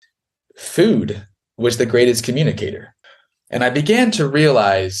food was the greatest communicator. And I began to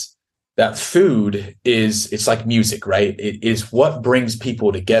realize that food it's like music, right? It is what brings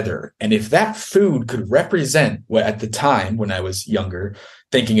people together. And if that food could represent what at the time when I was younger,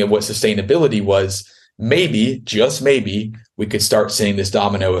 thinking of what sustainability was, maybe, just maybe, we could start seeing this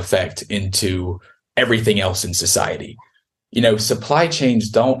domino effect into everything else in society. Supply chains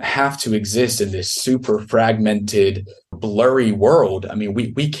don't have to exist in this super fragmented, blurry world. I mean,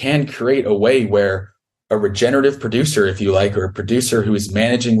 we can create a way where a regenerative producer, if you like, or a producer who is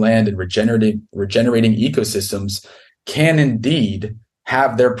managing land and regenerating ecosystems can indeed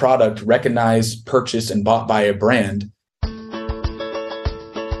have their product recognized, purchased, and bought by a brand.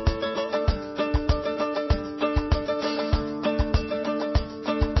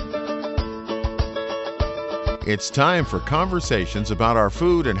 It's time for conversations about our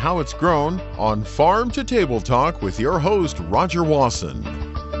food and how it's grown on Farm to Table Talk with your host, Roger Wasson.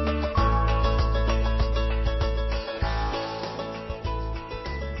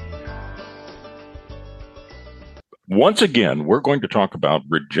 Once again, we're going to talk about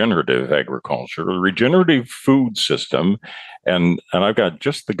regenerative agriculture, a regenerative food system, and I've got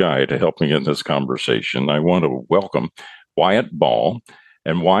just the guy to help me in this conversation. I want to welcome Wyatt Ball,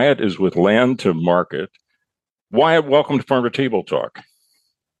 and Wyatt is with Land to Market. Wyatt, welcome to Farm to Table Talk.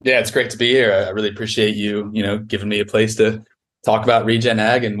 Yeah, it's great to be here. I really appreciate you, giving me a place to talk about regen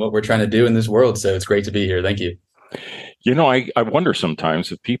ag and what we're trying to do in this world. So it's great to be here. Thank you. I wonder sometimes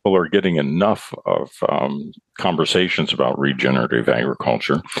if people are getting enough of conversations about regenerative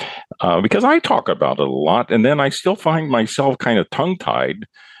agriculture, because I talk about it a lot, and then I still find myself kind of tongue-tied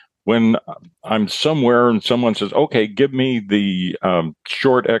when I'm somewhere and someone says, okay, give me the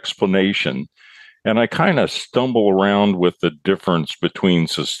short explanation. And I kind of stumble around with the difference between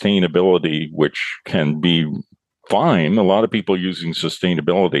sustainability, which can be fine. A lot of people using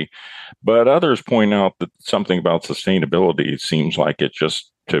sustainability, but others point out that something about sustainability seems like it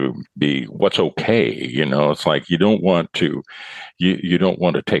just to be what's okay. It's like you don't want to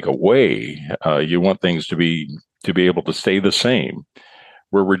take away. You want things to be able to stay the same.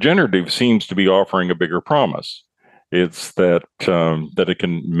 Where regenerative seems to be offering a bigger promise. It's that it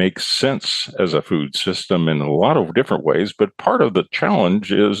can make sense as a food system in a lot of different ways, but part of the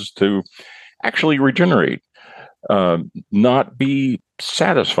challenge is to actually regenerate, not be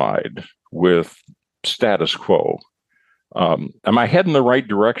satisfied with status quo. Am I heading the right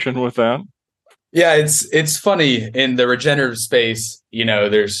direction with that? Yeah, it's funny in the regenerative space.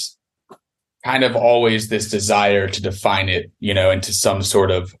 There's kind of always this desire to define it, into some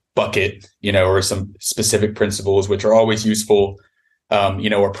sort of bucket, or some specific principles, which are always useful,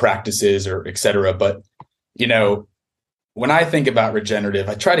 or practices or et cetera. But, when I think about regenerative,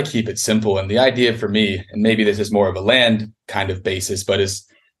 I try to keep it simple. And the idea for me, and maybe this is more of a land kind of basis, but is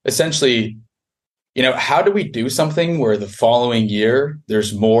essentially, how do we do something where the following year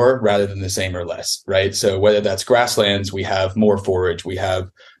there's more rather than the same or less, right? So whether that's grasslands, we have more forage, we have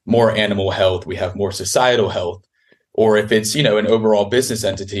more animal health, we have more societal health. Or if it's, an overall business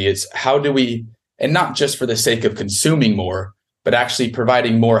entity, it's how do we, and not just for the sake of consuming more, but actually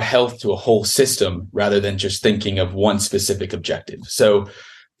providing more health to a whole system rather than just thinking of one specific objective. So,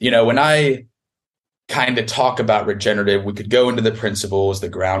 when I kind of talk about regenerative, we could go into the principles, the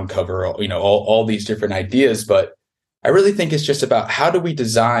ground cover, all these different ideas, but I really think it's just about how do we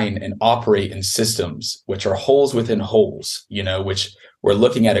design and operate in systems which are holes within holes, which we're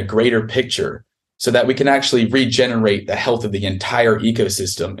looking at a greater picture, so that we can actually regenerate the health of the entire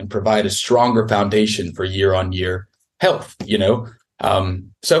ecosystem and provide a stronger foundation for year-on-year health,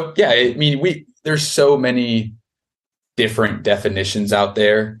 So yeah, I mean, there's so many different definitions out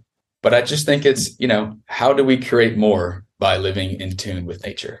there, but I just think it's, how do we create more by living in tune with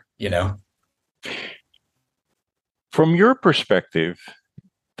nature, From your perspective,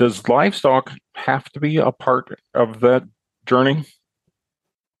 does livestock have to be a part of that journey?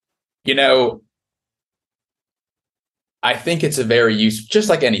 I think it's a very just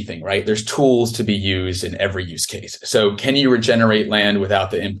like anything, right? There's tools to be used in every use case. So can you regenerate land without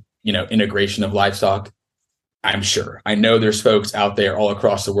the, integration of livestock? I'm sure. I know there's folks out there all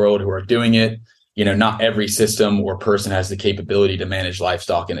across the world who are doing it. Not every system or person has the capability to manage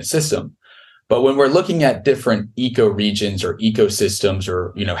livestock in a system. But when we're looking at different ecoregions or ecosystems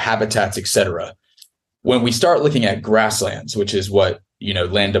or, habitats, et cetera, when we start looking at grasslands, which is what,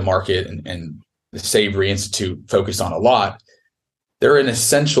 Land to Market and the Savory Institute focus on a lot, they're an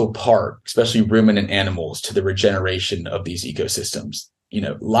essential part, especially ruminant animals, to the regeneration of these ecosystems.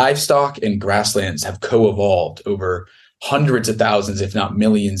 Livestock and grasslands have co-evolved over hundreds of thousands, if not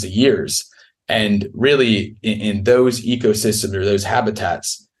millions of years. And really in those ecosystems or those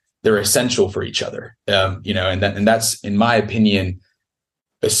habitats, they're essential for each other. And that's, in my opinion,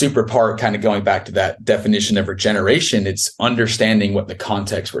 a super part, kind of going back to that definition of regeneration. It's understanding what the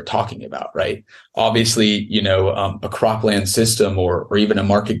context we're talking about, right? Obviously, a cropland system or even a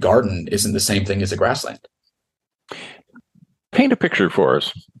market garden isn't the same thing as a grassland. Paint a picture for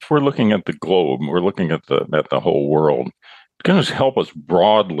us. If we're looking at the globe, we're looking at the whole world. Can you help us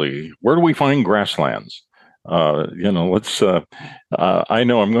broadly? Where do we find grasslands? Let's. I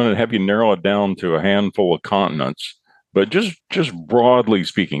know I'm going to have you narrow it down to a handful of continents. But just broadly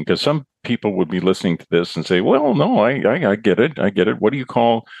speaking, because some people would be listening to this and say, "Well, no, I get it. I get it. What do you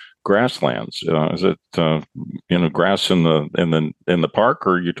call grasslands? Is it grass in the park,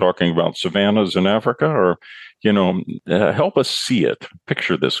 or are you talking about savannas in Africa, or help us see it,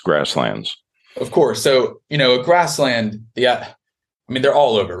 picture this grasslands." Of course. So a grassland, yeah. I mean, they're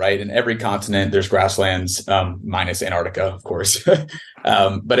all over, right? In every continent, there's grasslands, minus Antarctica, of course.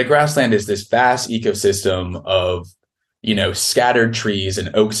 But a grassland is this vast ecosystem of scattered trees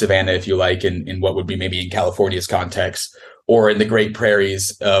and oak savanna, if you like, in what would be maybe in California's context, or in the Great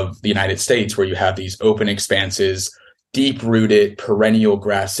Prairies of the United States, where you have these open expanses, deep-rooted perennial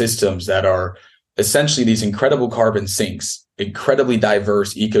grass systems that are essentially these incredible carbon sinks, incredibly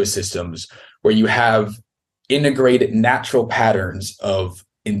diverse ecosystems, where you have integrated natural patterns of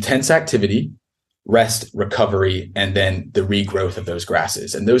intense activity, rest, recovery, and then the regrowth of those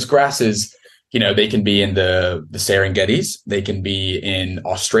grasses. And those grasses, they can be in the Serengetis, they can be in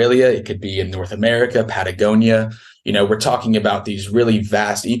Australia, it could be in North America, Patagonia. We're talking about these really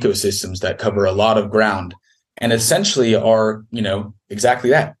vast ecosystems that cover a lot of ground and essentially are, exactly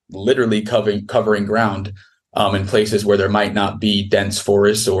that, literally covering ground in places where there might not be dense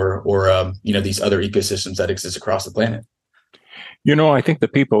forests or these other ecosystems that exist across the planet. I think the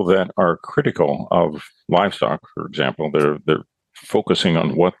people that are critical of livestock, for example, they're focusing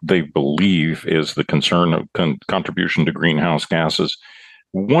on what they believe is the concern of contribution to greenhouse gases.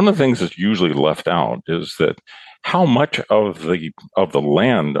 One of the things that's usually left out is that how much of the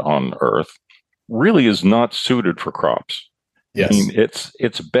land on Earth really is not suited for crops. Yes. I mean,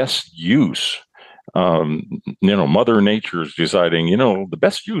 its best use. Mother Nature is deciding, the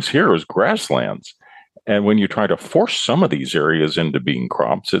best use here is grasslands. And when you try to force some of these areas into being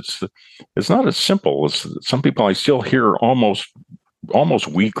crops, it's not as simple as some people I still hear almost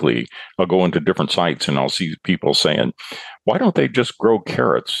weekly. I'll go into different sites and I'll see people saying, why don't they just grow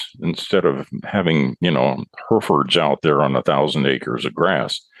carrots instead of having, Herefords out there on 1,000 acres of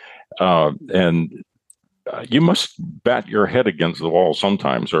grass? You must bat your head against the wall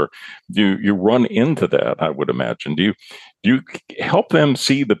sometimes, or you run into that, I would imagine. Do you help them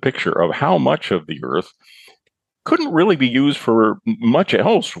see the picture of how much of the earth couldn't really be used for much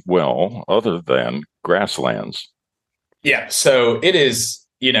else other than grasslands? Yeah. So it is,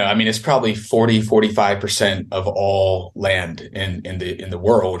 it's probably 45% of all land in the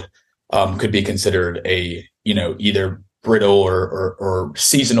world could be considered a, either brittle or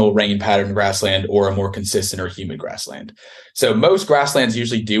seasonal rain pattern grassland or a more consistent or humid grassland. So most grasslands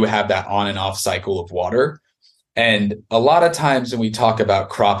usually do have that on and off cycle of water. And a lot of times when we talk about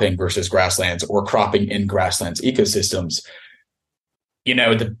cropping versus grasslands or cropping in grasslands ecosystems,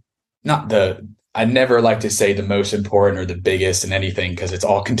 I never like to say the most important or the biggest in anything because it's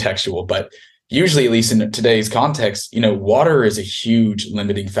all contextual, but usually, at least in today's context, water is a huge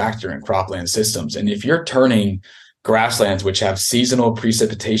limiting factor in cropland systems. And if you're turning grasslands, which have seasonal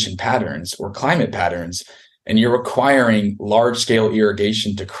precipitation patterns or climate patterns, and you're requiring large-scale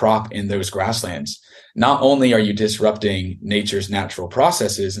irrigation to crop in those grasslands, not only are you disrupting nature's natural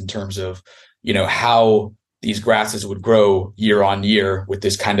processes in terms of, how these grasses would grow year on year with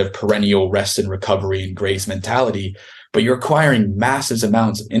this kind of perennial rest and recovery and graze mentality, but you're acquiring massive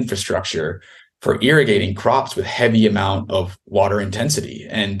amounts of infrastructure for irrigating crops with heavy amount of water intensity.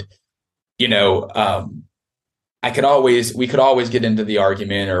 And, we could always get into the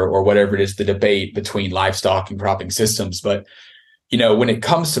argument or whatever it is, the debate between livestock and cropping systems. But, when it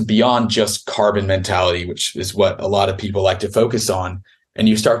comes to beyond just carbon mentality, which is what a lot of people like to focus on, and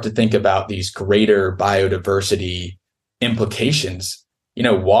you start to think about these greater biodiversity implications,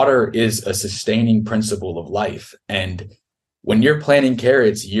 water is a sustaining principle of life. And when you're planting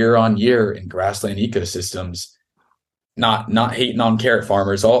carrots year on year in grassland ecosystems, not hating on carrot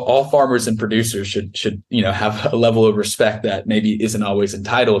farmers, all farmers and producers should have a level of respect that maybe isn't always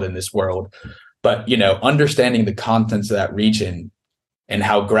entitled in this world. But, understanding the contents of that region and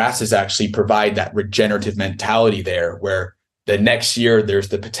how grasses actually provide that regenerative mentality there, where the next year there's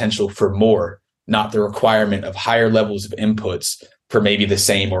the potential for more, not the requirement of higher levels of inputs for maybe the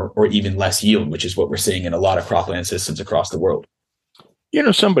same or even less yield, which is what we're seeing in a lot of cropland systems across the world.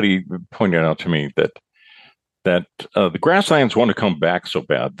 Somebody pointed out to me that the grasslands want to come back so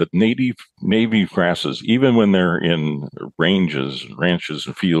bad that native grasses, even when they're in ranches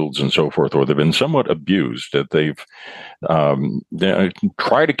and fields and so forth, or they've been somewhat abused, that they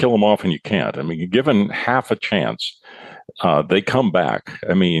try to kill them off and you can't. I mean, given half a chance, they come back.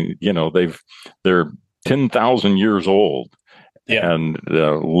 I mean, they're 10,000 years old. Yeah. And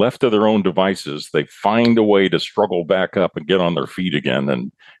left to their own devices, they find a way to struggle back up and get on their feet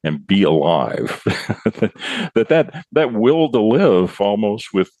again and be alive. that will to live almost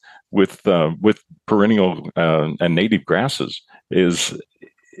with perennial and native grasses is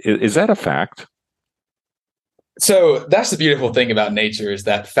that a fact? So that's the beautiful thing about nature, is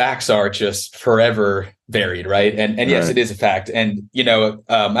that facts are just forever varied, right? And yes, it is a fact. And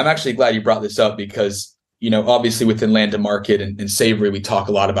I'm actually glad you brought this up because obviously within Land to Market and Savory, we talk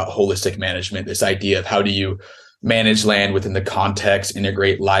a lot about holistic management, this idea of how do you manage land within the context,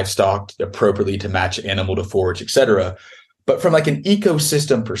 integrate livestock appropriately to match animal to forage, et cetera. But from like an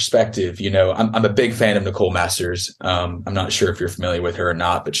ecosystem perspective, I'm a big fan of Nicole Masters. I'm not sure if you're familiar with her or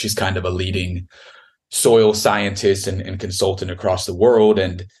not, but she's kind of a leading soil scientist and consultant across the world.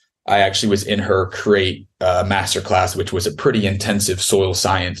 And I actually was in her Create masterclass, which was a pretty intensive soil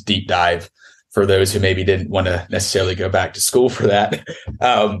science deep dive for those who maybe didn't want to necessarily go back to school for that.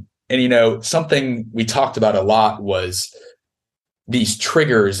 And something we talked about a lot was these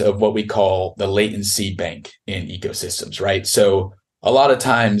triggers of what we call the latent seed bank in ecosystems, right? So a lot of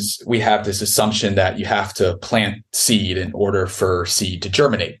times we have this assumption that you have to plant seed in order for seed to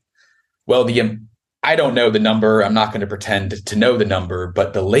germinate. Well, I don't know the number. I'm not going to pretend to know the number,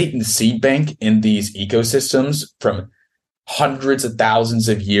 but the latent seed bank in these ecosystems from hundreds of thousands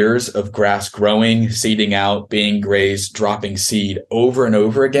of years of grass growing, seeding out, being grazed, dropping seed over and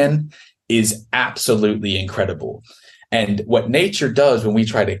over again is absolutely incredible. And what nature does when we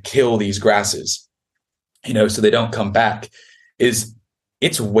try to kill these grasses, so they don't come back, is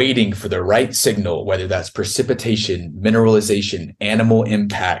it's waiting for the right signal, whether that's precipitation, mineralization, animal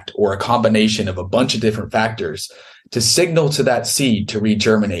impact, or a combination of a bunch of different factors to signal to that seed to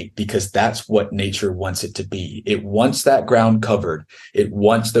regerminate, because that's what nature wants it to be. It wants that ground covered. It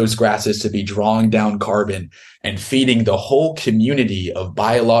wants those grasses to be drawing down carbon and feeding the whole community of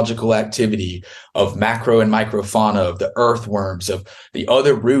biological activity, of macro and microfauna, of the earthworms, of the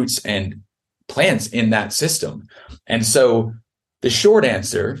other roots and plants in that system. And so the short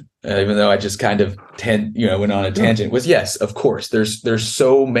answer, even though I just kind of went on a tangent, was yes, of course. There's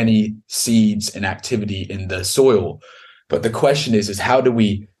so many seeds and activity in the soil, but the question is how do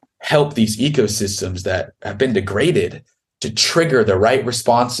we help these ecosystems that have been degraded to trigger the right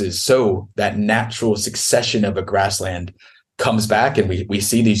responses so that natural succession of a grassland comes back and we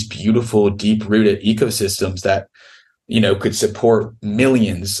see these beautiful, deep-rooted ecosystems that could support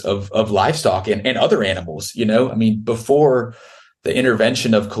millions of livestock and other animals. Before the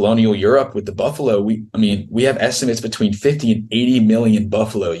intervention of colonial Europe with the buffalo, we have estimates between 50 and 80 million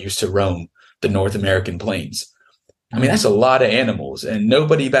buffalo used to roam the North American plains. That's a lot of animals. And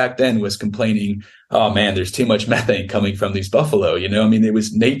nobody back then was complaining, oh man, there's too much methane coming from these buffalo. It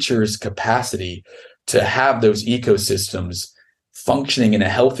was nature's capacity to have those ecosystems functioning in a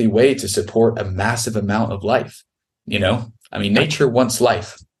healthy way to support a massive amount of life. Nature wants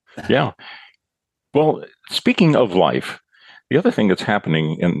life. Yeah. Well, speaking of life, the other thing that's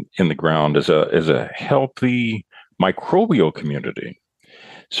happening in the ground is a healthy microbial community.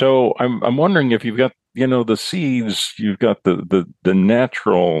 So I'm wondering if you've got the seeds, you've got the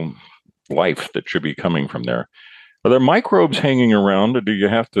natural life that should be coming from there. Are there microbes hanging around, or do you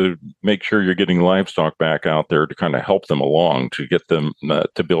have to make sure you're getting livestock back out there to kind of help them along to get them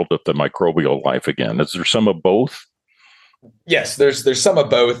to build up the microbial life again? Is there some of both? Yes, there's some of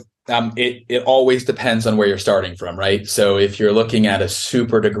both. It always depends on where you're starting from, right? So if you're looking at a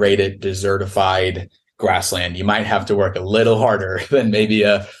super degraded, desertified grassland, you might have to work a little harder than maybe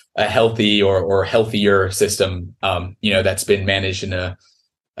a healthy or healthier system, that's been managed in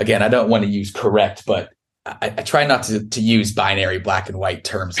again, I don't want to use correct, but I try not to use binary black and white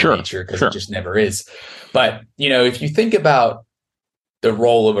terms in nature because it just never is. But, if you think about the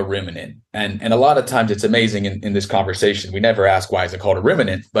role of a ruminant, and a lot of times it's amazing in this conversation, we never ask why is it called a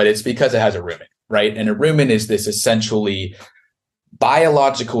ruminant, but it's because it has a rumen, right? And a rumen is this essentially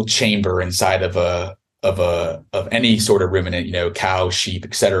biological chamber inside of any sort of ruminant, cow, sheep,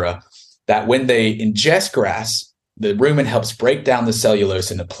 etc., that when they ingest grass, the rumen helps break down the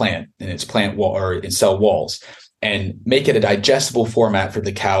cellulose in the plant, in its plant wall or in cell walls, and make it a digestible format for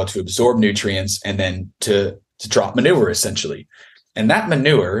the cow to absorb nutrients and then to drop manure, essentially. And that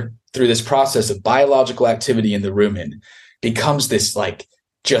manure, through this process of biological activity in the rumen, becomes this like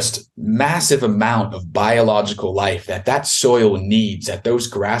just massive amount of biological life that soil needs, that those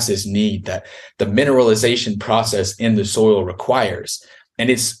grasses need, that the mineralization process in the soil requires. And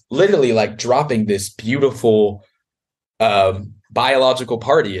it's literally like dropping this beautiful biological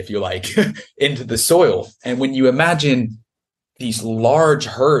party, if you like, into the soil. And when you imagine these large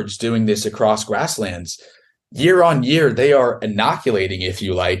herds doing this across grasslands, year on year, they are inoculating, if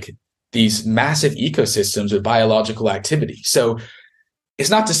you like, these massive ecosystems with biological activity. So it's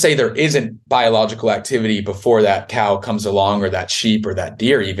not to say there isn't biological activity before that cow comes along, or that sheep, or that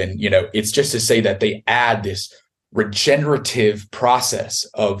deer even, it's just to say that they add this regenerative process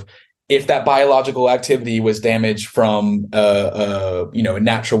of, if that biological activity was damaged from a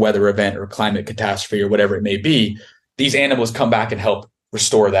natural weather event or climate catastrophe or whatever it may be, these animals come back and help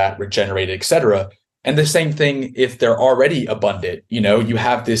restore that, regenerate it, et cetera. And the same thing if they're already abundant, you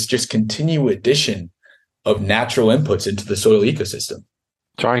have this just continual addition of natural inputs into the soil ecosystem.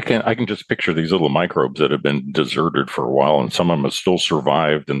 So I can just picture these little microbes that have been deserted for a while, and some of them have still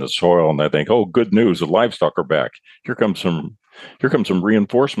survived in the soil, and they think, "Oh, good news, the livestock are back. Here comes some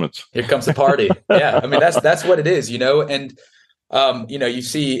reinforcements. Here comes the party." Yeah, I mean that's what it is, And you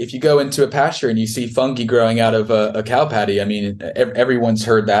see, if you go into a pasture and you see fungi growing out of a cow patty, I mean, everyone's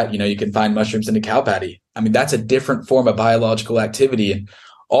heard that. You can find mushrooms in a cow patty. I mean, that's a different form of biological activity, and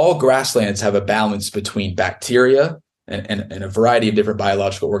all grasslands have a balance between bacteria and a variety of different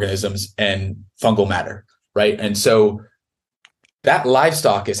biological organisms and fungal matter, right? And so that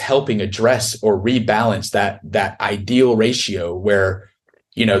livestock is helping address or rebalance that ideal ratio where,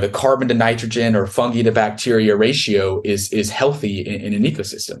 the carbon to nitrogen or fungi to bacteria ratio is healthy in an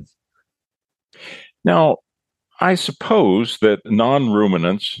ecosystem. Now, I suppose that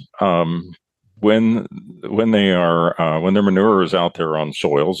non-ruminants, when their manure is out there on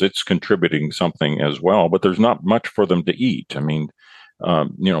soils, it's contributing something as well, but there's not much for them to eat. I mean,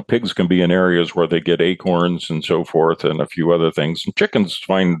 pigs can be in areas where they get acorns and so forth and a few other things. And chickens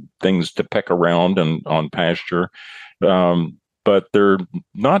find things to peck around and on pasture, but they're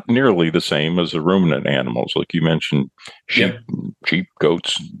not nearly the same as the ruminant animals. Like you mentioned, sheep,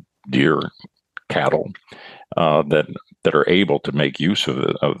 goats, deer, cattle, that are able to make use of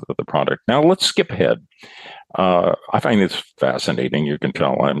the product. Now let's skip ahead. I find this fascinating. You can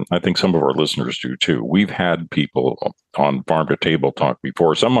tell. I think some of our listeners do too. We've had people on Farm to Table Talk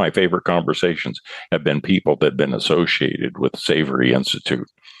before. Some of my favorite conversations have been people that have been associated with Savory Institute,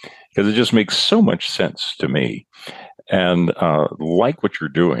 because it just makes so much sense to me, and like what you're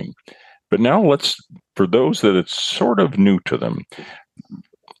doing. But now for those that it's sort of new to them,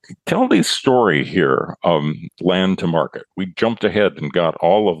 tell the story here of Land to Market. We jumped ahead and got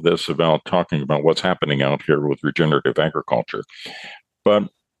all of this about talking about what's happening out here with regenerative agriculture. But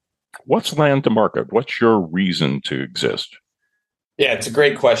what's Land to Market? What's your reason to exist? Yeah, it's a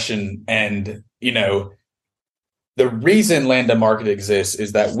great question. And, the reason Land to Market exists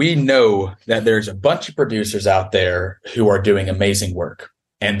is that we know that there's a bunch of producers out there who are doing amazing work.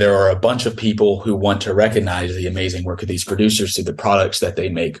 And there are a bunch of people who want to recognize the amazing work of these producers through the products that they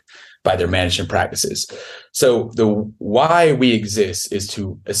make by their management practices. So the why we exist is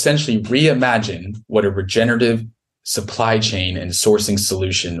to essentially reimagine what a regenerative supply chain and sourcing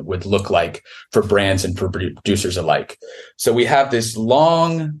solution would look like for brands and for producers alike. So we have this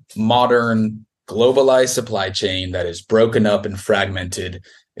long, modern, globalized supply chain that is broken up and fragmented.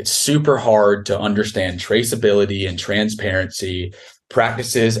 It's super hard to understand traceability and transparency,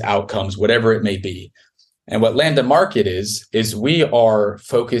 practices, outcomes, whatever it may be. And what Land to Market is we are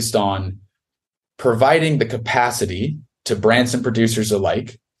focused on providing the capacity to brands and producers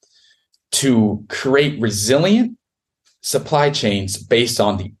alike to create resilient supply chains based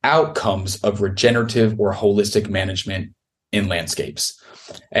on the outcomes of regenerative or holistic management in landscapes.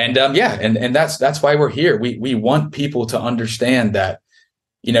 And and that's why we're here. We want people to understand that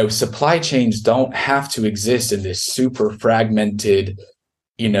supply chains don't have to exist in this super fragmented,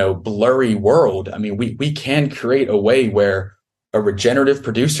 blurry world. I mean, we can create a way where a regenerative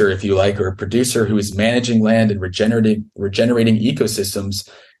producer, if you like, or a producer who is managing land and regenerating ecosystems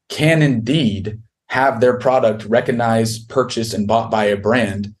can indeed have their product recognized, purchased, and bought by a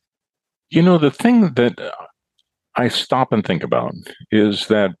brand. The thing that I stop and think about is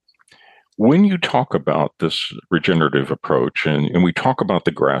that when you talk about this regenerative approach and we talk about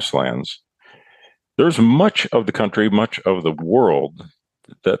the grasslands, there's much of the country, much of the world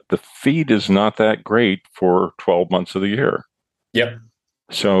that the feed is not that great for 12 months of the year. Yep.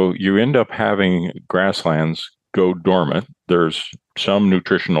 So you end up having grasslands go dormant. There's some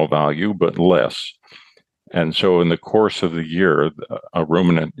nutritional value, but less. And so in the course of the year, a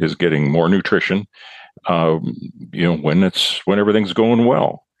ruminant is getting more nutrition when everything's going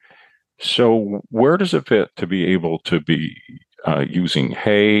well. So where does it fit to be able to be using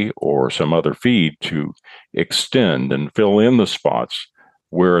hay or some other feed to extend and fill in the spots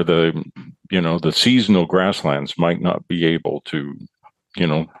where the seasonal grasslands might not be able to,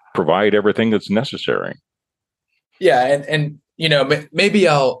 provide everything that's necessary? Yeah, and maybe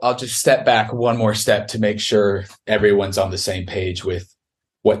I'll just step back one more step to make sure everyone's on the same page with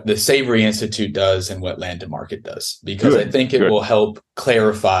what the Savory Institute does and what Land to Market does, because I think it will help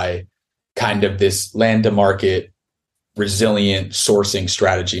clarify kind of this land to market resilient sourcing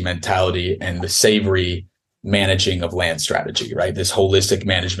strategy mentality and the Savory managing of land strategy, right? This holistic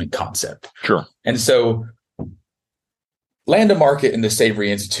management concept. Sure. And so Land to Market and the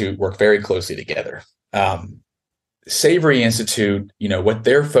Savory Institute work very closely together. Savory Institute, what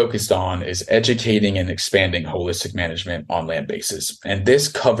they're focused on is educating and expanding holistic management on land bases. And this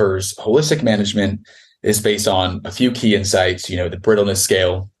covers holistic management is based on a few key insights, the brittleness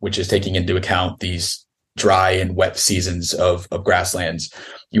scale, which is taking into account these dry and wet seasons of grasslands.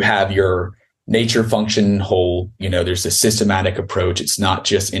 You have your nature function whole, there's a systematic approach. It's not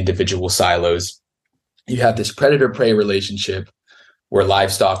just individual silos. You have this predator-prey relationship where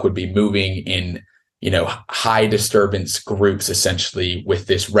livestock would be moving in, high disturbance groups, essentially, with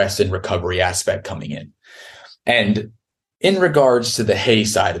this rest and recovery aspect coming in. And in regards to the hay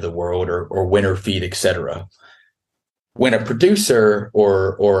side of the world or winter feed, et cetera, when a producer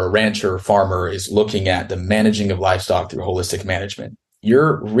or a rancher or farmer is looking at the managing of livestock through holistic management,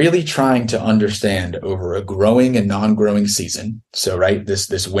 you're really trying to understand over a growing and non-growing season. So, right,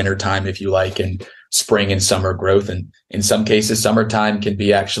 this winter time, if you like, and spring and summer growth. And in some cases, summertime can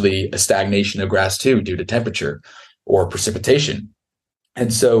be actually a stagnation of grass too, due to temperature or precipitation.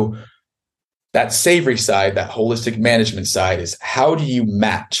 And so that Savory side, that holistic management side, is how do you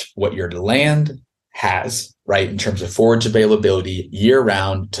match what your land has, right, in terms of forage availability year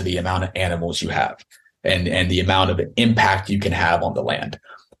round to the amount of animals you have and the amount of impact you can have on the land.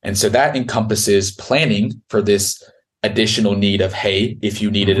 And so that encompasses planning for this additional need of hay if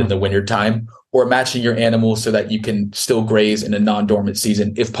you need it in the wintertime, or matching your animals so that you can still graze in a non-dormant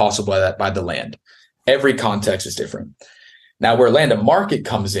season, if possible, by the land. Every context is different. Now, where Land to Market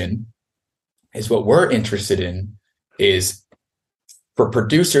comes in is what we're interested in is for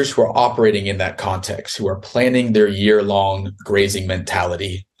producers who are operating in that context, who are planning their year-long grazing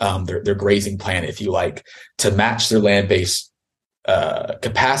mentality, their grazing plan, if you like, to match their land-based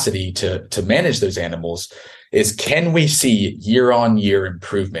capacity to manage those animals, is can we see year-on-year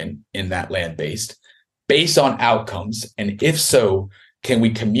improvement in that land-based based on outcomes? And if so, can we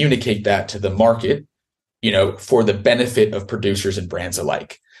communicate that to the market, for the benefit of producers and brands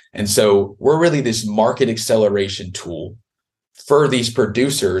alike? And so we're really this market acceleration tool for these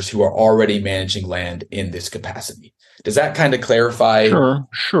producers who are already managing land in this capacity. Does that kind of clarify?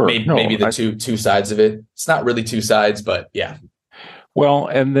 Sure. Maybe the two sides of it. It's not really two sides, but yeah. Well,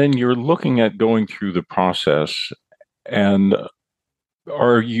 and then you're looking at going through the process, and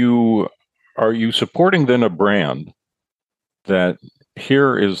are you supporting then a brand that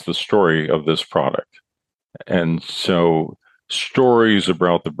here is the story of this product? And so stories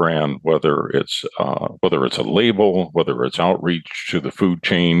about the brand, whether it's a label, whether it's outreach to the food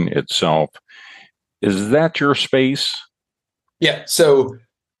chain itself, is that your space? Yeah. So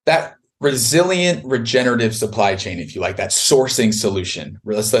that resilient regenerative supply chain, if you like, that sourcing solution,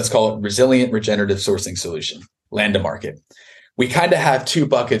 let's call it resilient regenerative sourcing solution, Land to Market. We kind of have two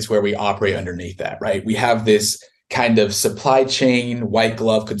buckets where we operate underneath that, right? We have this kind of supply chain, white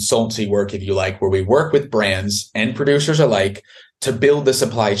glove consultancy work, if you like, where we work with brands and producers alike to build the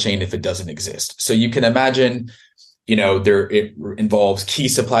supply chain if it doesn't exist. So you can imagine, it involves key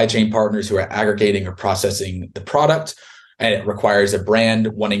supply chain partners who are aggregating or processing the product. And it requires a brand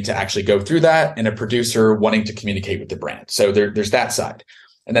wanting to actually go through that and a producer wanting to communicate with the brand. So there's that side.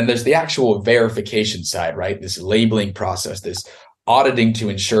 And then there's the actual verification side, right? This labeling process, this auditing to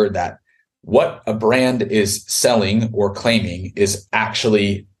ensure that what a brand is selling or claiming is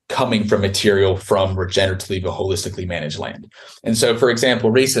actually coming from material from regeneratively but holistically managed land. And so, for example,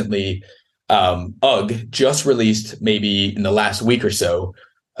 recently, UGG just released, maybe in the last week or so,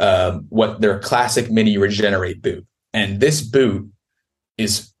 what their classic mini regenerate boot. And this boot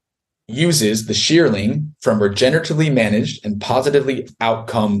uses the shearling from regeneratively managed and positively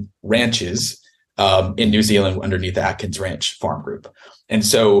outcome ranches in New Zealand underneath the Atkins Ranch Farm Group. And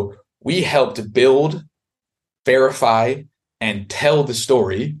so we helped build, verify, and tell the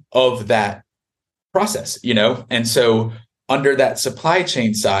story of that process, And so under that supply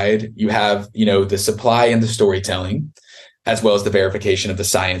chain side, you have, the supply and the storytelling, as well as the verification of the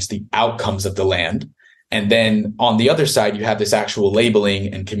science, the outcomes of the land. And then on the other side, you have this actual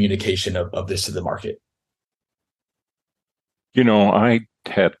labeling and communication of this to the market. I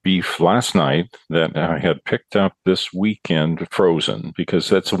had beef last night that I had picked up this weekend frozen, because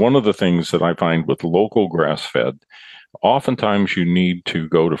that's one of the things that I find with local grass-fed. Oftentimes you need to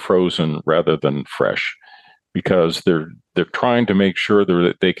go to frozen rather than fresh, because they're trying to make sure that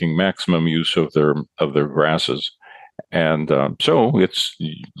they're taking maximum use of their grasses. And so it's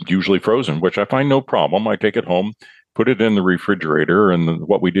usually frozen, which I find no problem. I take it home, put it in the refrigerator, and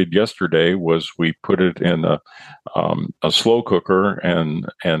what we did yesterday was we put it in a slow cooker and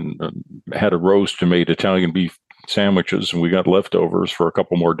had a roast and made Italian beef sandwiches, and we got leftovers for a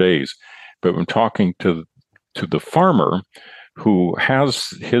couple more days. But when talking to the farmer who has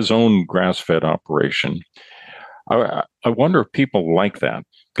his own grass-fed operation, I wonder if people like that.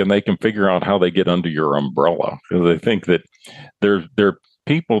 They can figure out how they get under your umbrella. They think that there are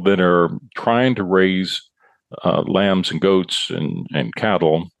people that are trying to raise lambs and goats and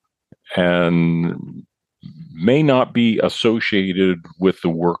cattle and may not be associated with the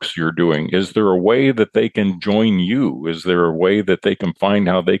works you're doing. Is there a way that they can join you? Is there a way that they can find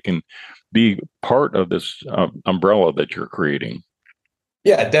how they can be part of this umbrella that you're creating?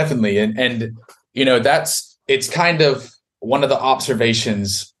 Yeah, definitely. And it's kind of one of the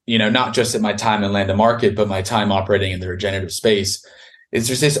observations, not just at my time in Land to Market, but my time operating in the regenerative space, is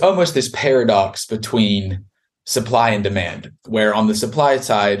there's almost this paradox between supply and demand, where on the supply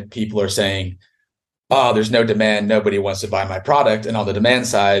side, people are saying, oh, there's no demand, nobody wants to buy my product. And on the demand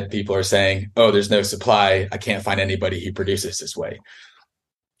side, people are saying, oh, there's no supply, I can't find anybody who produces this way.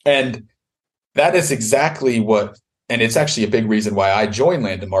 And that is exactly and it's actually a big reason why I joined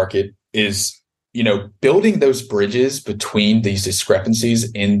Land to Market, is building those bridges between these discrepancies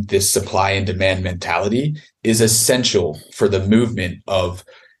in this supply and demand mentality is essential for the movement of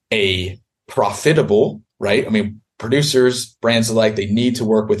a profitable, right? I mean, producers, brands alike, they need to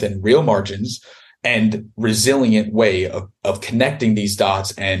work within real margins and resilient way of connecting these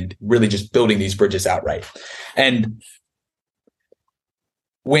dots and really just building these bridges outright. And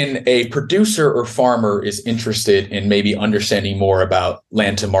when a producer or farmer is interested in maybe understanding more about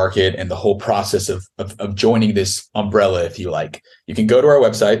Land to Market and the whole process of joining this umbrella, if you like, you can go to our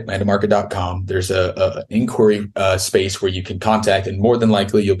website, landtomarket.com. There's a inquiry space where you can contact, and more than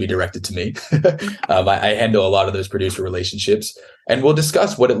likely you'll be directed to me. I handle a lot of those producer relationships, and we'll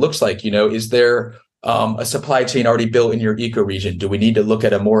discuss what it looks like. Is there a supply chain already built in your ecoregion? Do we need to look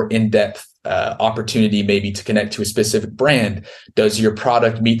at a more in-depth opportunity maybe to connect to a specific brand? Does your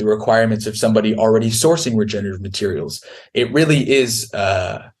product meet the requirements of somebody already sourcing regenerative materials? It really is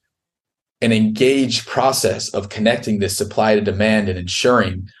an engaged process of connecting this supply to demand and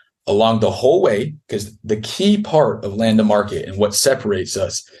ensuring along the whole way, because the key part of Land to Market and what separates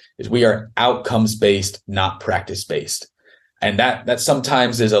us is we are outcomes-based, not practice-based. And that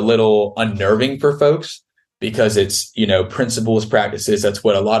sometimes is a little unnerving for folks, because it's, principles, practices. That's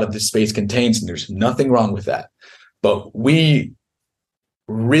what a lot of this space contains, and there's nothing wrong with that. But we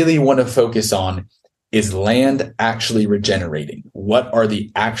really want to focus on, is land actually regenerating? What are the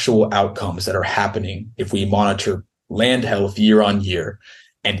actual outcomes that are happening if we monitor land health year on year?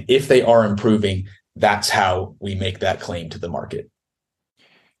 And if they are improving, that's how we make that claim to the market.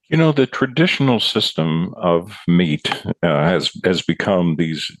 The traditional system of meat has become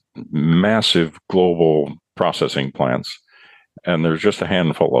these massive global processing plants, and there's just a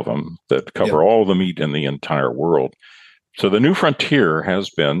handful of them that cover all the meat in the entire world. So the new frontier has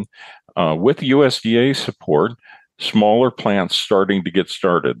been, with USDA support, smaller plants starting to get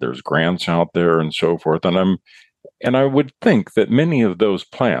started. There's grants out there and so forth, and I would think that many of those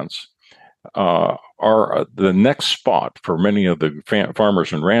plants are the next spot for many of the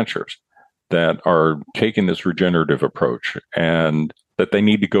farmers and ranchers that are taking this regenerative approach, and that they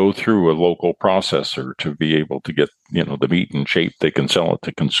need to go through a local processor to be able to get, the meat in shape they can sell it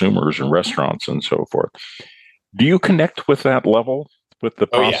to consumers and restaurants and so forth. Do you connect with that level, with the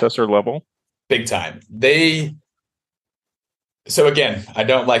processor level? Big time. So again, I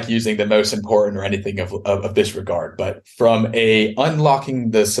don't like using the most important or anything of this regard, but from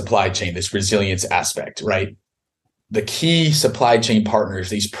unlocking the supply chain, this resilience aspect, right? The key supply chain partners,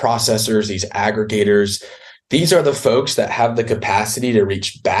 these processors, these aggregators, these are the folks that have the capacity to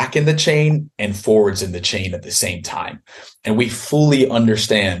reach back in the chain and forwards in the chain at the same time. And we fully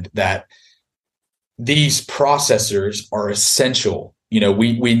understand that these processors are essential.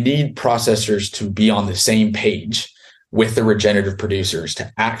 We need processors to be on the same page with the regenerative producers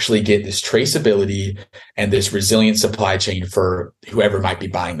to actually get this traceability and this resilient supply chain for whoever might be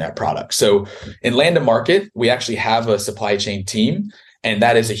buying that product. So in Land to Market, we actually have a supply chain team, and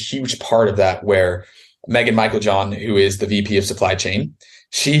that is a huge part of that, where Megan Michael-John, who is the VP of supply chain,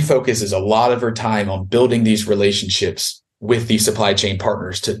 she focuses a lot of her time on building these relationships with these supply chain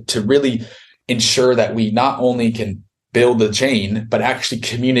partners to really ensure that we not only can build the chain, but actually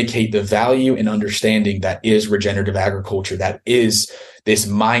communicate the value and understanding that is regenerative agriculture, that is this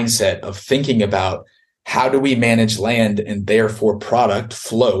mindset of thinking about how do we manage land and therefore product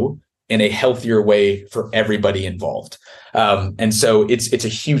flow in a healthier way for everybody involved. And so it's a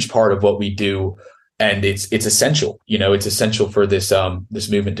huge part of what we do, and it's essential. It's essential for this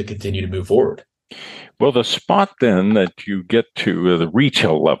movement to continue to move forward. Well, the spot then that you get to the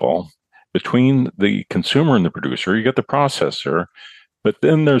retail level between the consumer and the producer, you get the processor, but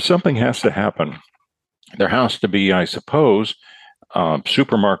then there's something has to happen. There has to be, I suppose,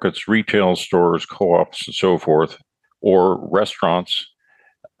 supermarkets, retail stores, co-ops, and so forth, or restaurants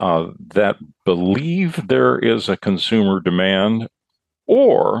that believe there is a consumer demand,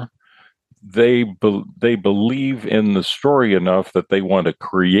 or they believe in the story enough that they want to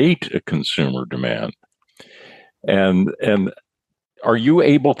create a consumer demand. And are you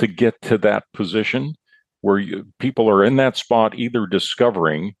able to get to that position where people are in that spot, either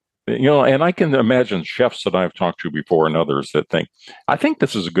discovering, and I can imagine chefs that I've talked to before and others that I think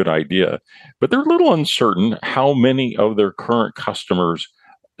this is a good idea, but they're a little uncertain how many of their current customers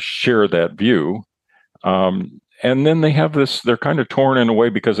share that view. And then they have they're kind of torn in a way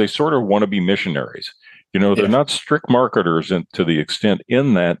because they sort of want to be missionaries. They're not strict marketers to the extent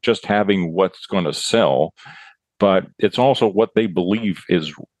in that just having what's going to sell, but it's also what they believe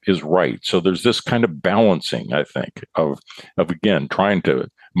is right. So there's this kind of balancing, I think, of again, trying to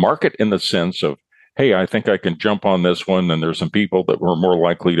market in the sense of, hey, I think I can jump on this one, and there's some people that were more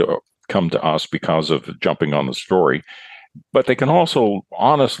likely to come to us because of jumping on the story. But they can also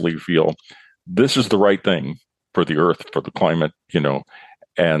honestly feel this is the right thing for the earth, for the climate,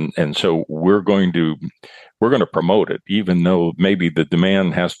 and so we're going to promote it, even though maybe the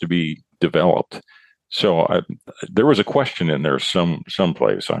demand has to be developed. So there was a question in there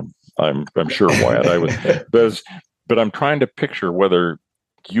someplace. I'm sure, Wyatt. But I'm trying to picture whether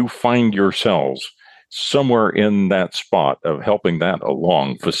you find yourselves somewhere in that spot of helping that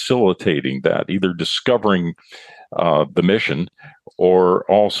along, facilitating that, either discovering the mission, or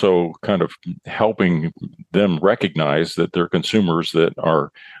also kind of helping them recognize that they're consumers that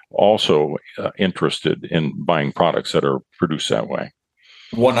are also interested in buying products that are produced that way.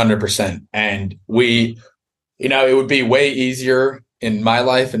 100%. And it would be way easier in my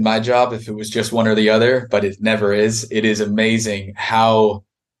life and my job if it was just one or the other, but it never is. It is amazing how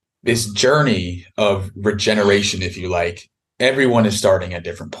this journey of regeneration, if you like, everyone is starting at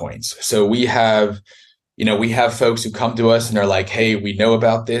different points. So we have folks who come to us and are like, hey, we know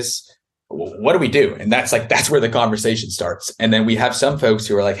about this. What do we do? And that's where the conversation starts. And then we have some folks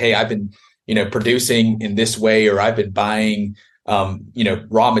who are like, hey, I've been, producing in this way, or I've been buying,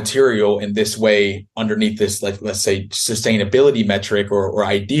 raw material in this way underneath this, like, let's say, sustainability metric or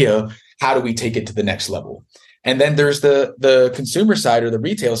idea. How do we take it to the next level? And then there's the consumer side or the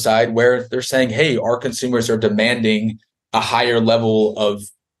retail side where they're saying, hey, our consumers are demanding a higher level of,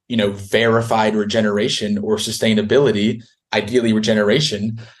 verified regeneration or sustainability, ideally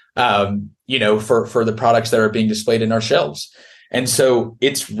regeneration, for the products that are being displayed in our shelves. And so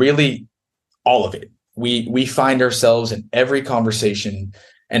it's really all of it. We find ourselves in every conversation.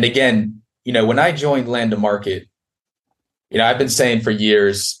 And again, when I joined Land to Market, I've been saying for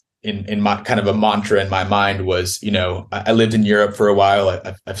years in my kind of a mantra in my mind was, I lived in Europe for a while.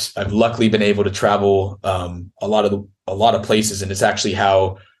 I've luckily been able to travel a lot of places, and it's actually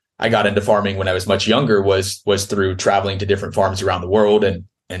how I got into farming when I was much younger was through traveling to different farms around the world and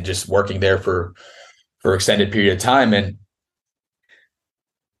just working there for extended period of time. And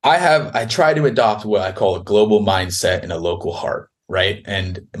I try to adopt what I call a global mindset and a local heart, right?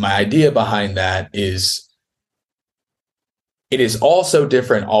 And my idea behind that is it is all so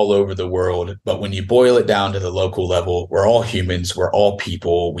different all over the world, but when you boil it down to the local level, we're all humans, we're all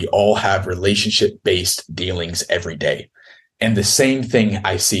people, we all have relationship-based dealings every day. And the same thing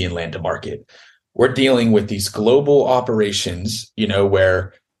I see in Land to Market. We're dealing with these global operations,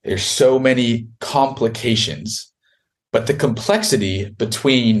 where there's so many complications, but the complexity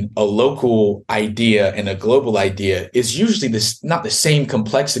between a local idea and a global idea is usually not the same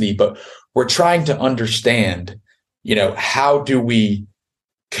complexity, but we're trying to understand, how do we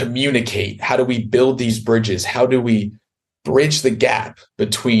communicate? How do we build these bridges? How do we bridge the gap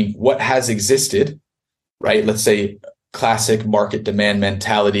between what has existed, right? Let's say classic market demand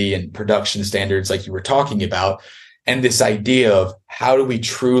mentality and production standards like you were talking about, and this idea of how do we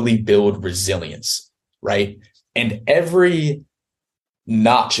truly build resilience, right? And every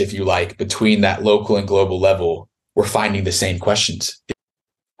notch, if you like, between that local and global level, we're finding the same questions.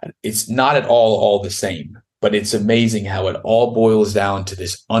 It's not at all the same, but it's amazing how it all boils down to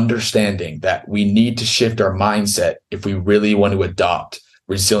this understanding that we need to shift our mindset if we really want to adopt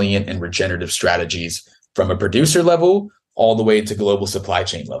resilient and regenerative strategies from a producer level all the way to global supply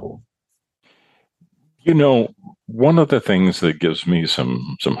chain level. One of the things that gives me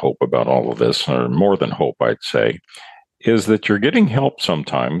some hope about all of this, or more than hope, I'd say, is that you're getting help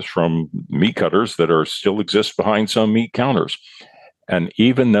sometimes from meat cutters that still exist behind some meat counters. And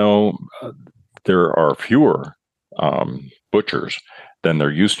even though there are fewer butchers than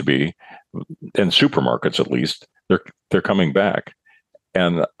there used to be, in supermarkets at least, they're coming back.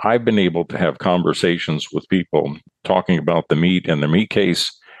 And I've been able to have conversations with people talking about the meat and the meat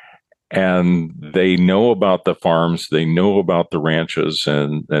case, and they know about the farms, they know about the ranches,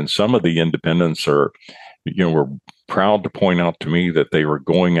 and some of the independents were proud to point out to me that they were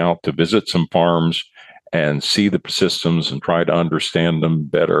going out to visit some farms and see the systems and try to understand them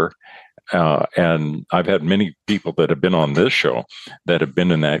better. And I've had many people that have been on this show that have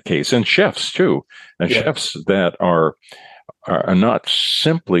been in that case, and chefs too, and chefs that are not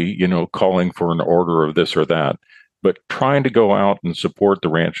simply, calling for an order of this or that, but trying to go out and support the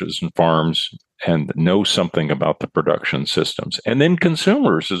ranches and farms and know something about the production systems. And then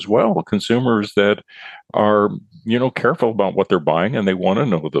consumers as well, consumers that are, careful about what they're buying, and they want to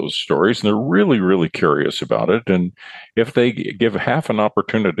know those stories, and they're really, really curious about it. And if they give half an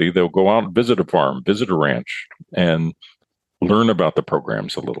opportunity, they'll go out and visit a farm, visit a ranch, and learn about the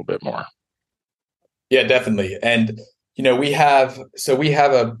programs a little bit more. Yeah, definitely. And, we have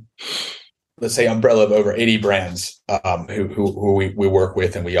a, let's say, umbrella of over 80 brands who we work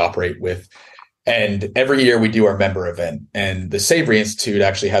with and we operate with. And every year we do our member event. And the Savory Institute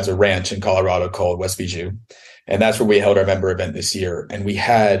actually has a ranch in Colorado called West Bijou. And that's where we held our member event this year. And we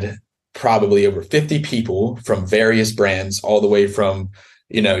had probably over 50 people from various brands, all the way from,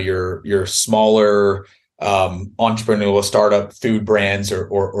 your smaller entrepreneurial startup food brands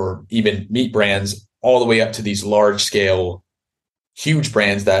or even meat brands, all the way up to these large scale, huge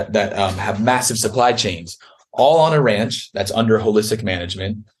brands that have massive supply chains, all on a ranch that's under holistic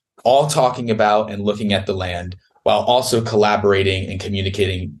management, all talking about and looking at the land while also collaborating and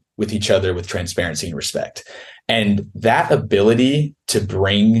communicating with each other with transparency and respect. And that ability to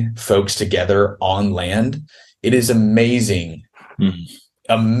bring folks together on land, it is amazing.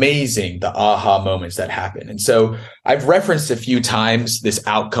 Amazing, the aha moments that happen. And so I've referenced a few times this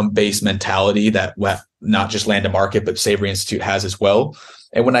outcome-based mentality that not just Land to Market, but Savory Institute has as well.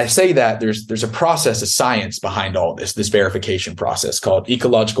 And when I say that, there's a process, a science behind all this verification process called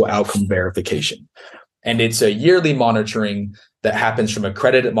ecological outcome verification. And it's a yearly monitoring that happens from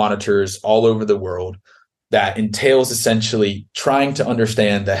accredited monitors all over the world that entails essentially trying to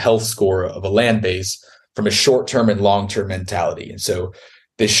understand the health score of a land base from a short-term and long-term mentality. And so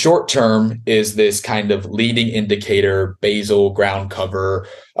the short term is this kind of leading indicator, basal, ground cover,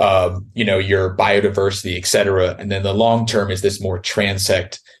 your biodiversity, et cetera. And then the long term is this more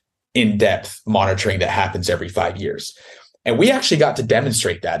transect, in-depth monitoring that happens every 5 years. And we actually got to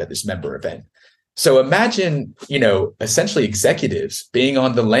demonstrate that at this member event. So imagine, essentially executives being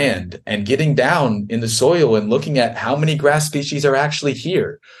on the land and getting down in the soil and looking at how many grass species are actually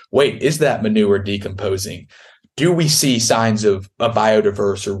here. Wait, is that manure decomposing? Do we see signs of a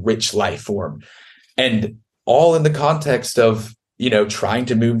biodiverse or rich life form? And all in the context of, trying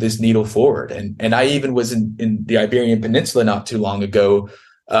to move this needle forward. And I even was in the Iberian Peninsula not too long ago,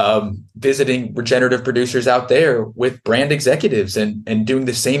 visiting regenerative producers out there with brand executives and doing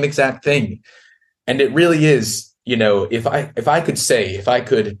the same exact thing. And it really is, if I could,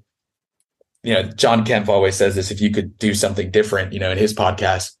 John Kempf always says this, if you could do something different, in his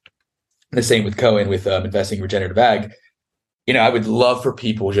podcast, the same with Cohen with Investing in Regenerative Ag. I would love for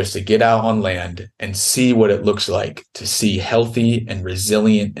people just to get out on land and see what it looks like to see healthy and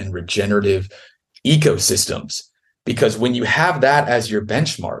resilient and regenerative ecosystems. Because when you have that as your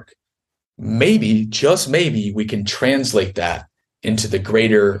benchmark, maybe, just maybe, we can translate that into the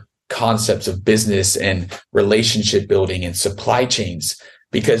greater concepts of business and relationship building and supply chains.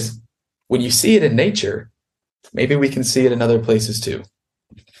 Because when you see it in nature, maybe we can see it in other places too.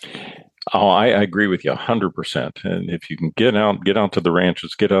 Oh, I agree with you 100%. And if you can get out to the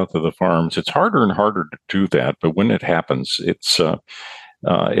ranches, get out to the farms, it's harder and harder to do that. But when it happens, it's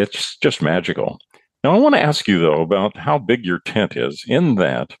just magical. Now, I want to ask you, though, about how big your tent is, in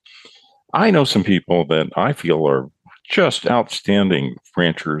that I know some people that I feel are just outstanding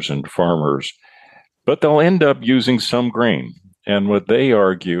ranchers and farmers, but they'll end up using some grain. And what they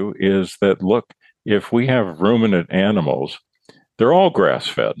argue is that, look, if we have ruminant animals, they're all grass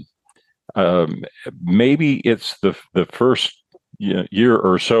fed. Maybe it's the first year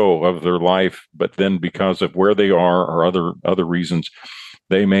or so of their life, but then because of where they are or other reasons,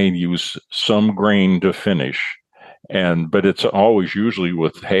 they may use some grain to finish. But it's always usually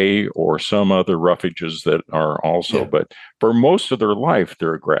with hay or some other roughages that are also, Yeah. But for most of their life,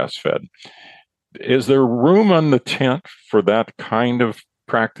 they're grass fed. Is there room on the tent for that kind of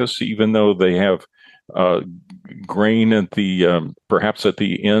practice, even though they have grain at the perhaps at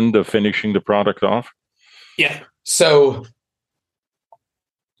the end of finishing the product off? Yeah. So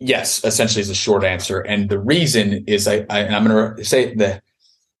yes, essentially is the short answer. And the reason is I'm going to say that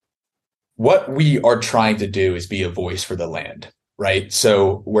what we are trying to do is be a voice for the land, right?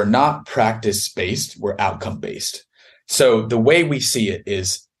 So we're not practice-based, we're outcome-based. So the way we see it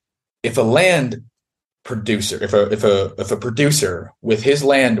is if a land producer, if a producer with his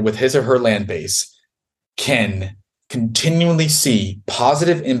or her land base can continually see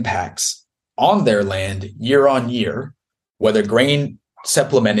positive impacts on their land year on year, whether grain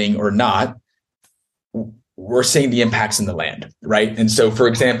supplementing or not, we're seeing the impacts in the land, right? And so, for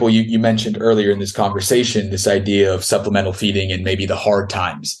example, you mentioned earlier in this conversation, this idea of supplemental feeding and maybe the hard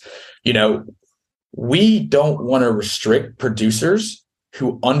times. We don't want to restrict producers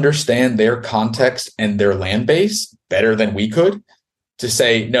who understand their context and their land base better than we could to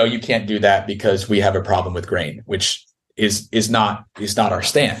say, no, you can't do that because we have a problem with grain, which is not our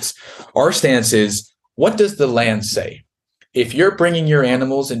stance. Our stance is, what does the land say? If you're bringing your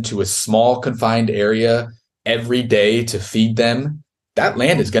animals into a small confined area every day to feed them, that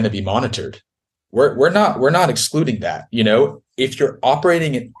land is going to be monitored. We're not excluding that. If you're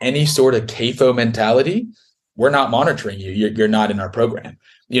operating in any sort of CAFO mentality, we're not monitoring you. You're not in our program.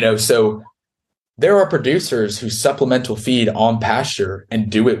 So there are producers who supplemental feed on pasture and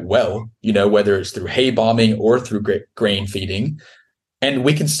do it well, whether it's through hay bombing or through grain feeding, and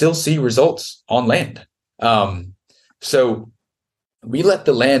we can still see results on land. So we let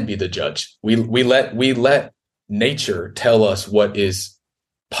the land be the judge. We let nature tell us what is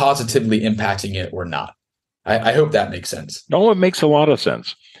positively impacting it or not. I hope that makes sense. No, it makes a lot of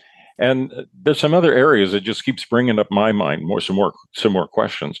sense. And there's some other areas that just keeps bringing up my mind some more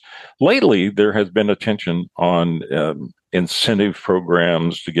questions. Lately, there has been attention on incentive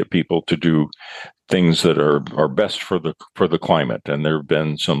programs to get people to do things that are best for the climate. And there have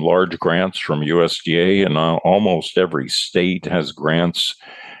been some large grants from USDA, and almost every state has grants.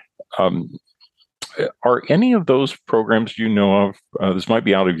 Are any of those programs you know of? This might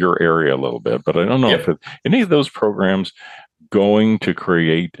be out of your area a little bit, but I don't know if any of those programs going to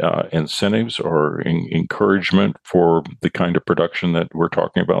create incentives or encouragement for the kind of production that we're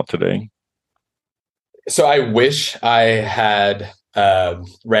talking about today? So I wish I had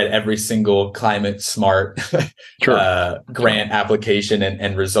read every single climate smart grant application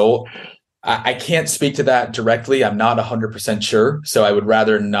and result. I can't speak to that directly. I'm not 100% sure. So I would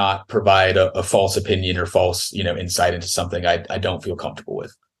rather not provide a false opinion or false, insight into something I don't feel comfortable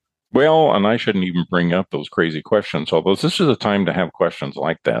with. Well, and I shouldn't even bring up those crazy questions, although this is a time to have questions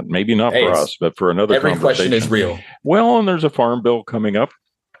like that. Maybe not for us, but for another every conversation. Question is real. Well, and there's a farm bill coming up.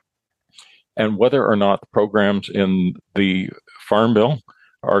 And whether or not the programs in the farm bill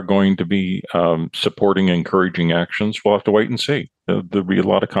are going to be supporting encouraging actions, we'll have to wait and see. There'll be a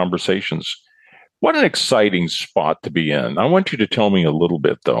lot of conversations. What an exciting spot to be in. I want you to tell me a little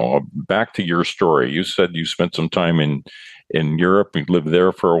bit, though, back to your story. You said you spent some time in Europe. You lived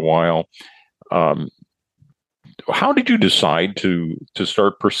there for a while. How did you decide to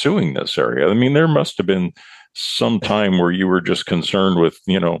start pursuing this area? I mean, there must have been some time where you were just concerned with,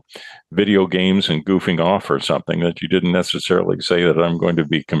 video games and goofing off or something, that you didn't necessarily say that I'm going to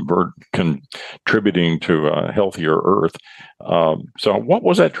be contributing to a healthier earth. So what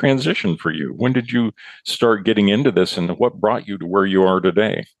was that transition for you? When did you start getting into this, and what brought you to where you are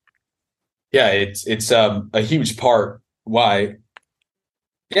today? Yeah, it's a huge part why.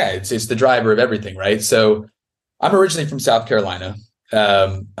 Yeah, it's the driver of everything, right? So I'm originally from South Carolina.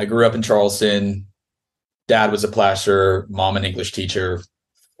 I grew up in Charleston. Dad was a plasterer, mom an English teacher,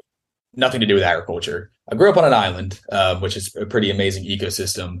 nothing to do with agriculture. I grew up on an island, which is a pretty amazing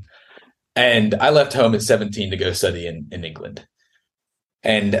ecosystem. And I left home at 17 to go study in England.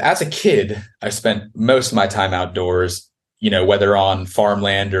 And as a kid, I spent most of my time outdoors, whether on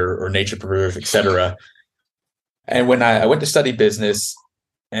farmland or nature preserve, et cetera. And when I went to study business,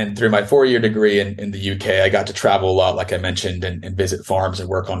 and through my 4-year degree in the UK, I got to travel a lot, like I mentioned, and visit farms and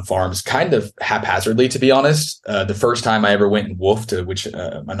work on farms kind of haphazardly, to be honest. The first time I ever went and wolfed, which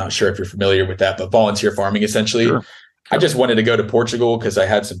I'm not sure if you're familiar with that, but volunteer farming, essentially. Sure. I just wanted to go to Portugal because I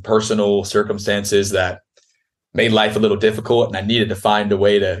had some personal circumstances that made life a little difficult, and I needed to find a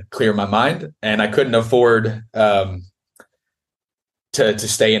way to clear my mind. And I couldn't afford to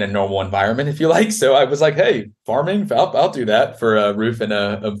stay in a normal environment, if you like. So I was like, hey, farming, I'll do that for a roof and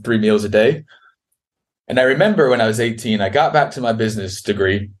a 3 meals a day. And I remember when I was 18, I got back to my business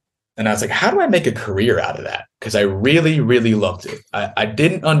degree and I was like, how do I make a career out of that? Because I really, really loved it. I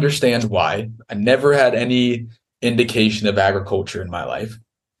didn't understand why. I never had any indication of agriculture in my life.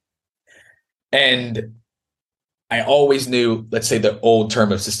 And I always knew, let's say, the old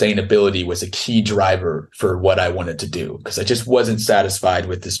term of sustainability was a key driver for what I wanted to do, because I just wasn't satisfied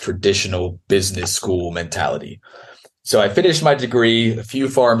with this traditional business school mentality. So I finished my degree a few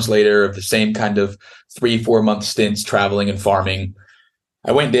farms later of the same kind of 3-4 month stints traveling and farming.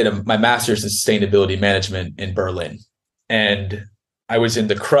 I went and did my master's in sustainability management in Berlin. And I was in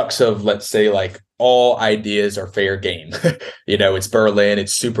the crux of, let's say, like, all ideas are fair game. It's Berlin,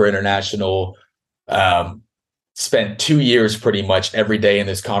 it's super international. Spent 2 years pretty much every day in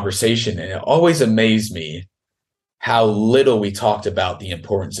this conversation. And it always amazed me how little we talked about the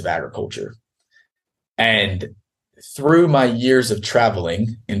importance of agriculture. And through my years of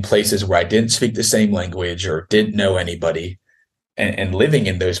traveling in places where I didn't speak the same language or didn't know anybody, and living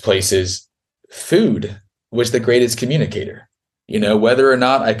in those places, food was the greatest communicator. Whether or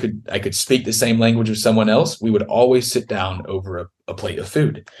not I could speak the same language with someone else, we would always sit down over a plate of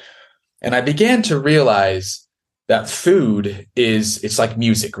food. And I began to realize that food it's like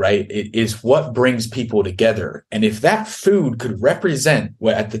music, right? It is what brings people together. And if that food could represent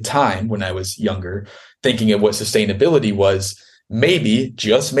what, at the time when I was younger, thinking of what sustainability was, maybe,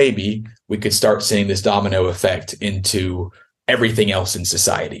 just maybe, we could start seeing this domino effect into everything else in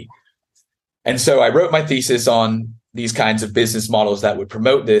society. And so I wrote my thesis on these kinds of business models that would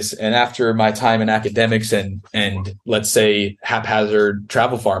promote this. And after my time in academics and let's say haphazard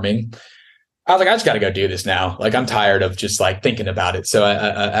travel farming, I was like, I just got to go do this now. Like, I'm tired of just like thinking about it. So I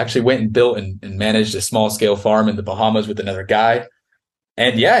actually went and built and managed a small scale farm in the Bahamas with another guy.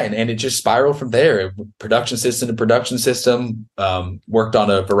 And it just spiraled from there. Production system to production system, worked on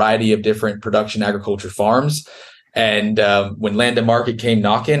a variety of different production agriculture farms. And when Land and Market came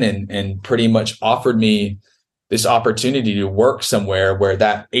knocking and pretty much offered me this opportunity to work somewhere where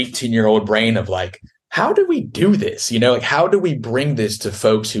that 18-year-old brain of like, how do we do this? How do we bring this to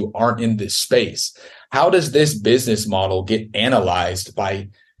folks who aren't in this space? How does this business model get analyzed by,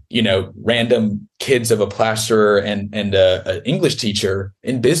 random kids of a plasterer and an English teacher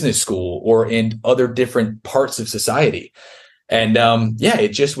in business school or in other different parts of society? And it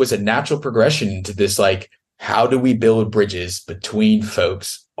just was a natural progression into this, like, how do we build bridges between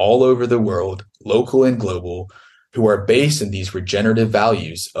folks all over the world, local and global, who are based in these regenerative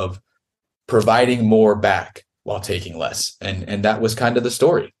values of providing more back while taking less. And that was kind of the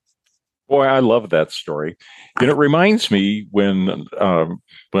story. Boy, I love that story. It reminds me when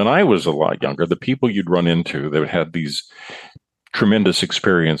I was a lot younger, the people you'd run into that had these tremendous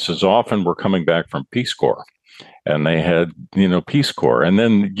experiences often were coming back from Peace Corps. And they had, Peace Corps. And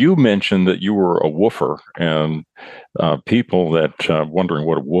then you mentioned that you were a woofer, and people that wondering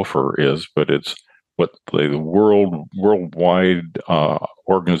what a woofer is, but it's what the worldwide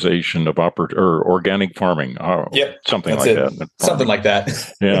organization of organic farming. Yep, something like that. Something like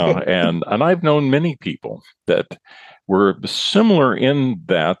that. Yeah, and I've known many people that were similar in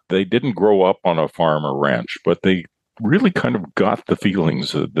that they didn't grow up on a farm or ranch, but they really kind of got the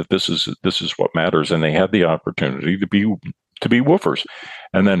feelings that this is what matters, and they had the opportunity to be woofers,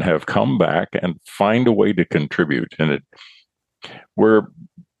 and then have come back and find a way to contribute. And we're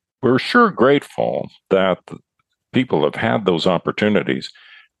sure grateful that people have had those opportunities,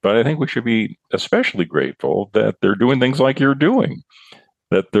 but I think we should be especially grateful that they're doing things like you're doing,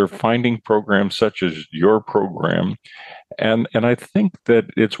 that they're finding programs such as your program. And I think that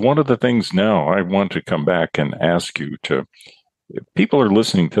it's one of the things now I want to come back and ask you to, if people are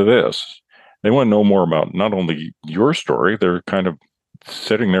listening to this, they want to know more about not only your story, they're kind of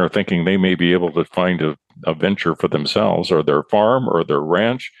sitting there thinking they may be able to find a venture for themselves or their farm or their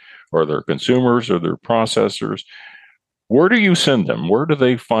ranch or their consumers or their processors. Where do you send them? Where do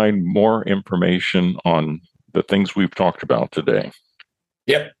they find more information on the things we've talked about today?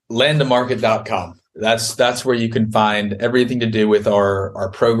 Yep, landandmarket.com. That's where you can find everything to do with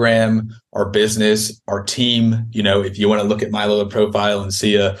our program, our business, our team. If you want to look at my little profile and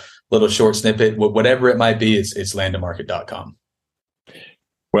see a little short snippet, whatever it might be, it's landandmarket.com.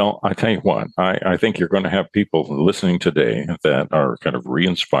 Well, I tell you what, I think you're going to have people listening today that are kind of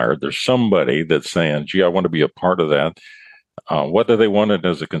re-inspired. There's somebody that's saying, gee, I want to be a part of that, whether they want it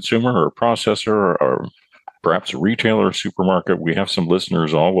as a consumer or a processor or perhaps a retailer or supermarket. We have some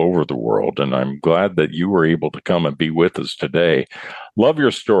listeners all over the world, and I'm glad that you were able to come and be with us today. Love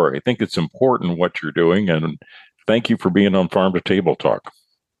your story. I think it's important what you're doing, and thank you for being on Farm to Table Talk.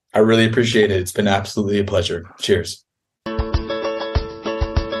 I really appreciate it. It's been absolutely a pleasure. Cheers.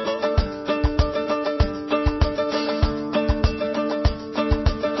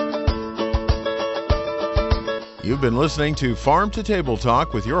 You've been listening to Farm to Table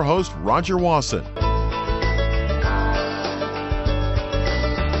Talk with your host, Roger Wasson.